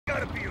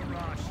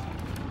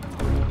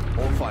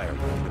fire. We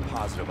need a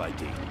positive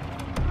ID.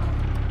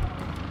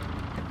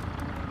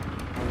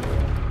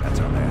 That's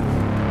our man.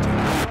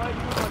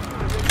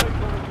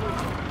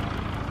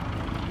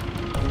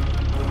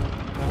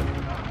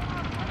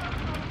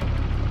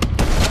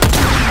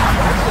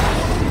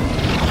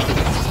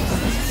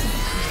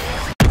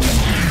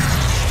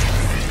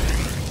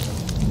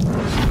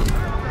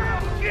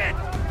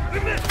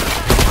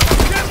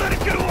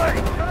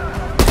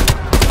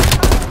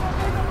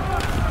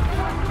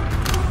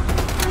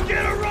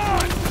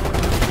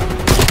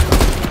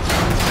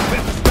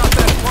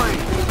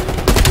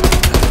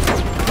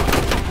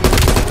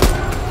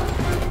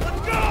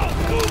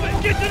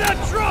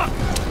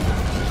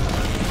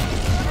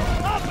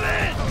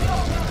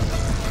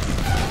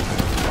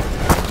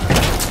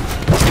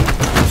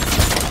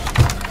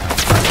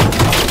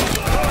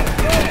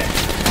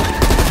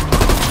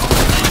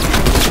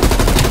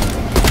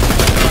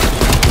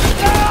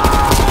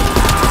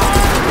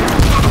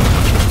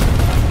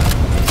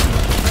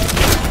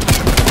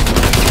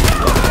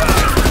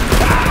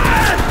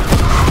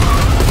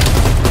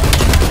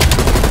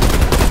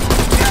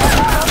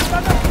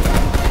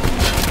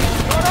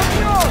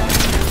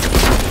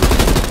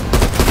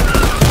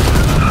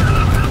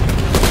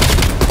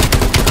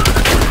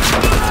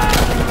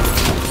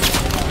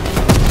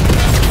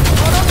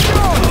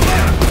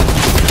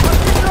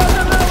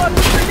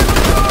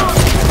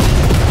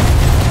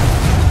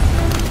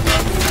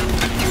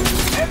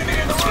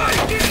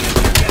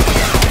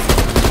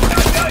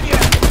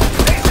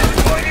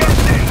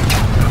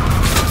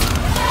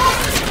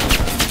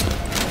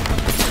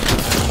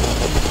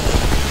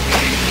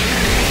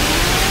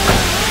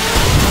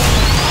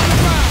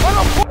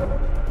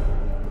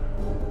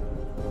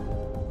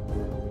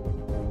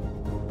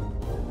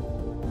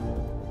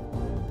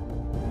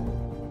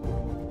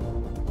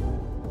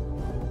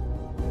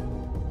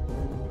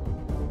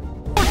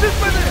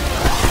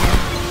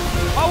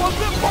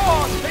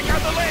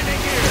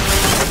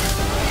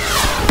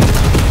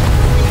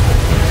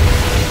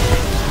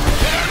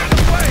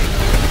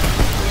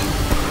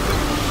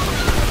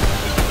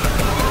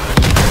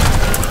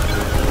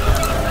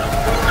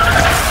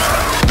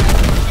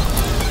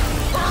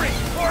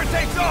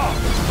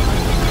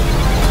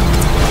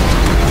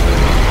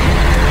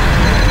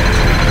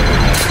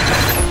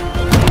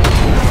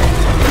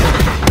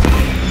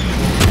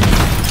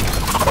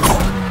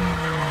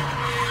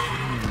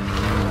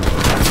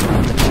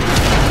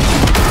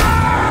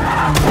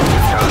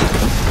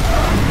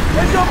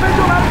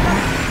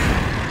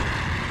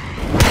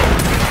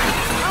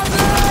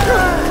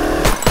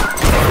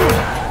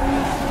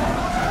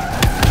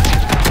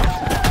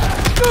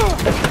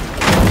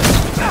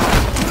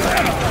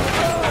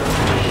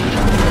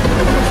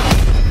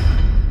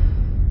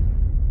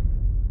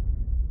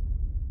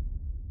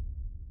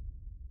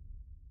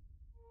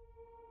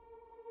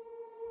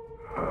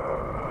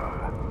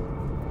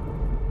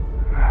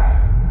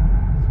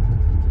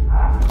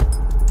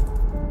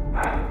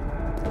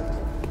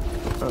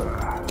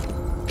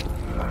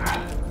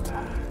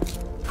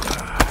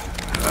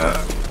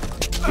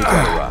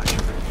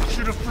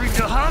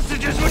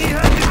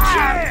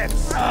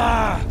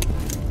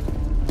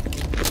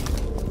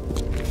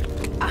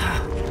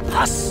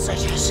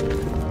 Hostages!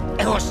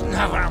 It was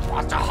never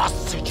about the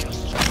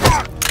hostages!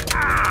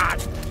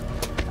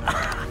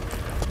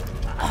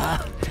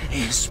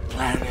 His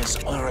plan is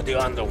already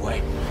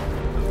underway.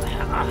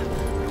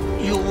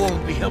 You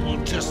won't be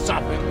able to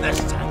stop him this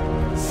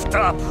time.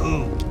 Stop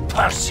who?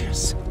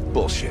 Perseus.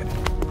 Bullshit.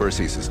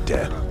 Perseus is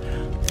dead.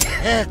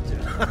 Dead?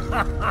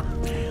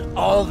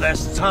 All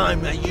this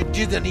time and you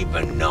didn't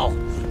even know.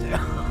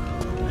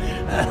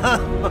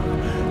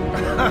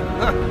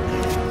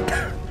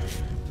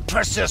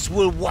 Perseus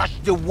will watch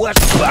the West.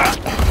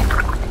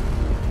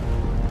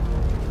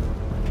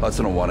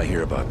 Hudson will want to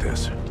hear about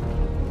this.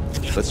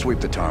 Let's sweep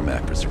the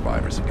tarmac for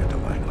survivors and get to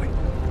Langley.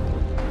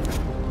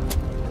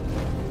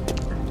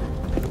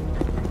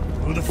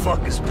 Who the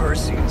fuck is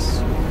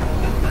Perseus?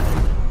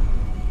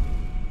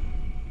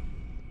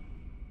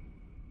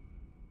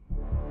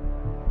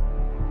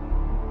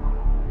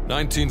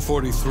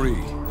 (1943).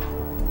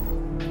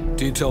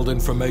 Detailed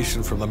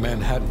information from the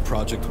Manhattan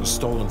Project was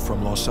stolen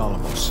from Los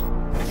Alamos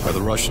by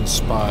the Russian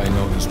spy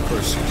known as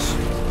Perseus.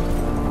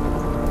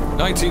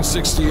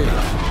 1968.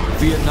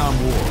 Vietnam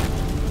War.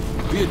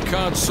 Viet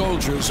Cong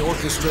soldiers,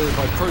 orchestrated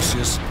by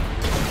Perseus,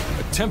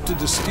 attempted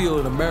to steal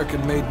an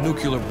American-made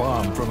nuclear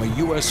bomb from a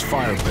U.S.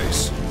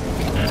 firebase.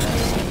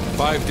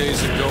 5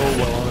 days ago,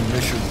 while on a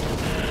mission,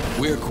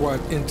 we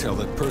acquired intel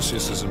that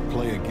Perseus is in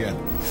play again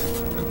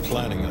and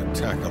planning an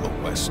attack on the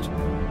West.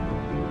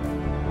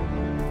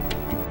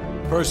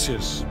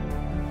 Perseus.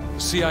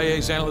 The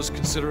CIA's analysts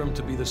consider him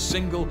to be the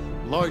single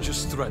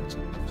largest threat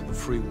to the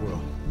free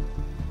world.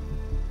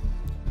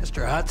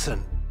 Mr.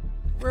 Hudson,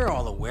 we're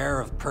all aware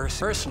of Perseus.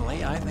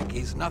 Personally, I think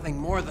he's nothing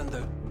more than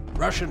the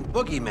Russian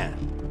boogeyman.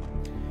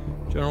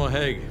 General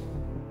Haig,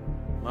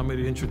 allow me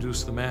to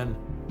introduce the man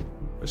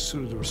best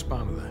suited to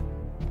respond to that.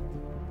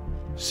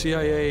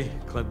 CIA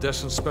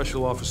clandestine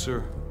special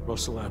officer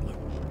Russell Adler.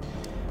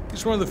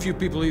 He's one of the few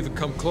people who even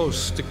come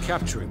close to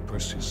capturing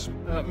Perseus.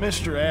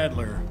 Mr.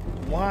 Adler,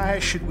 why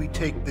should we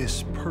take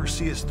this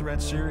Perseus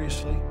threat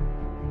seriously?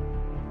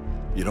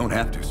 You don't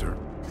have to, sir.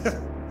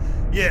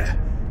 Yeah,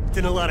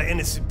 then a lot of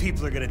innocent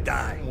people are gonna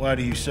die. Why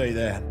do you say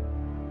that?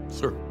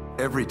 Sir.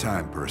 Every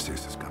time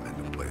Perseus has come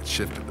into play, it's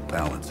shifted the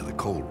balance of the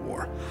Cold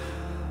War.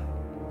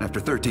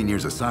 After 13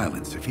 years of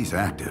silence, if he's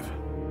active,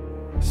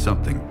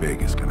 something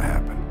big is gonna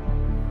happen.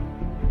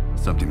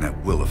 Something that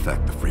will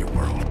affect the free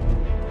world.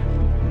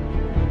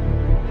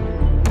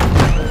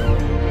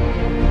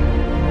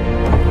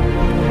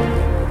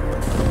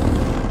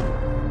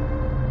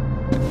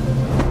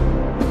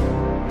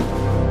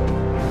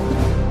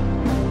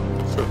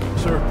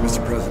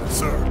 Mr. President.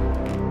 Sir.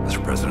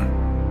 Mr. President.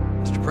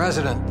 Mr.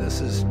 President, this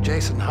is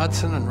Jason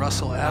Hudson and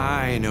Russell Adler.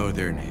 I know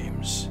their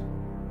names.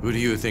 Who do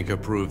you think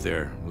approved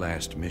their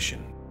last mission?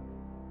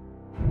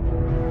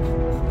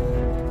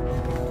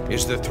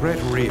 Is the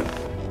threat real?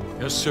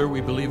 Yes, sir,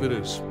 we believe it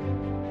is.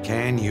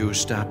 Can you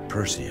stop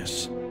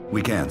Perseus?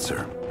 We can,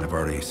 sir. I've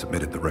already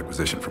submitted the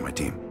requisition for my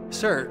team.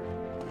 Sir,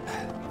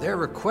 their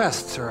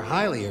requests are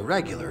highly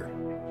irregular.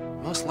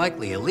 Most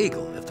likely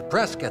illegal if the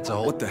press gets a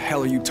hold. What the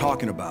hell are you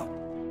talking about?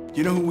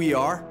 You know who we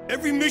are?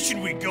 Every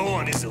mission we go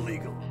on is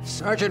illegal.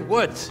 Sergeant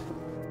Woods,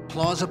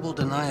 plausible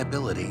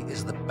deniability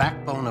is the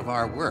backbone of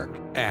our work.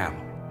 Al,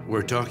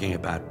 we're talking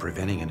about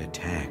preventing an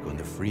attack on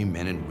the free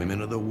men and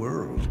women of the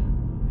world.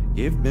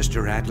 Give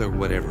Mr. Adler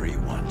whatever he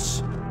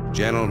wants.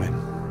 Gentlemen,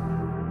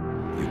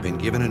 you've been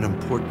given an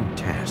important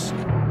task.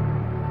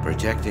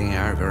 Protecting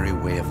our very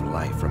way of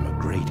life from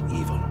a great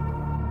evil.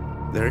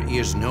 There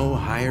is no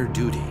higher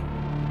duty.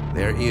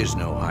 There is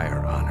no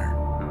higher honor.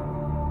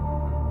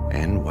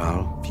 And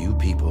while few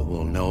people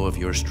will know of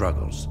your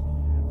struggles,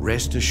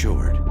 rest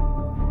assured,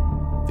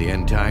 the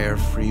entire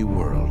free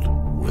world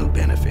will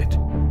benefit.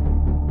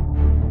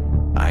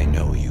 I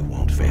know you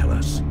won't fail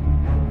us.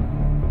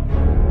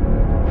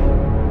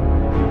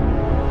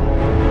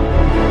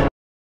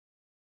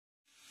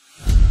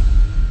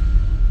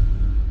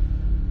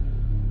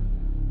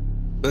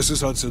 This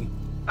is Hudson.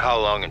 How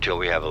long until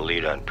we have a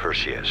lead on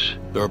Perseus?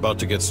 They're about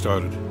to get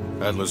started.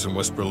 Adler's in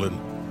West Berlin.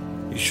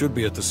 He should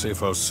be at the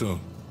safe house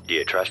soon. Do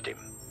you trust him?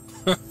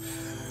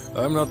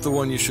 I'm not the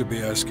one you should be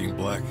asking,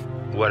 Black.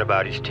 What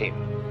about his team?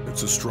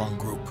 It's a strong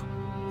group.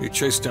 He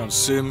chased down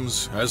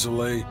Sims,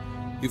 Azalea,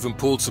 even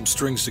pulled some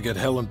strings to get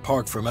Helen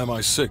Park from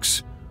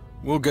MI6.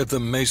 We'll get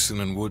them Mason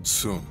and Woods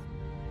soon.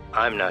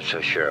 I'm not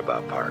so sure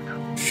about Park.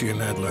 She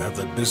and Adler have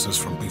that business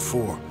from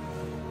before.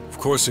 Of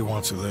course he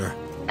wants her there.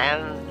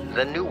 And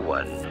the new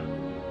one.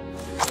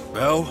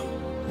 Bell?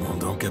 Well,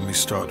 don't get me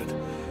started.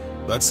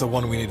 That's the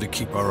one we need to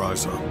keep our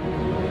eyes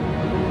on.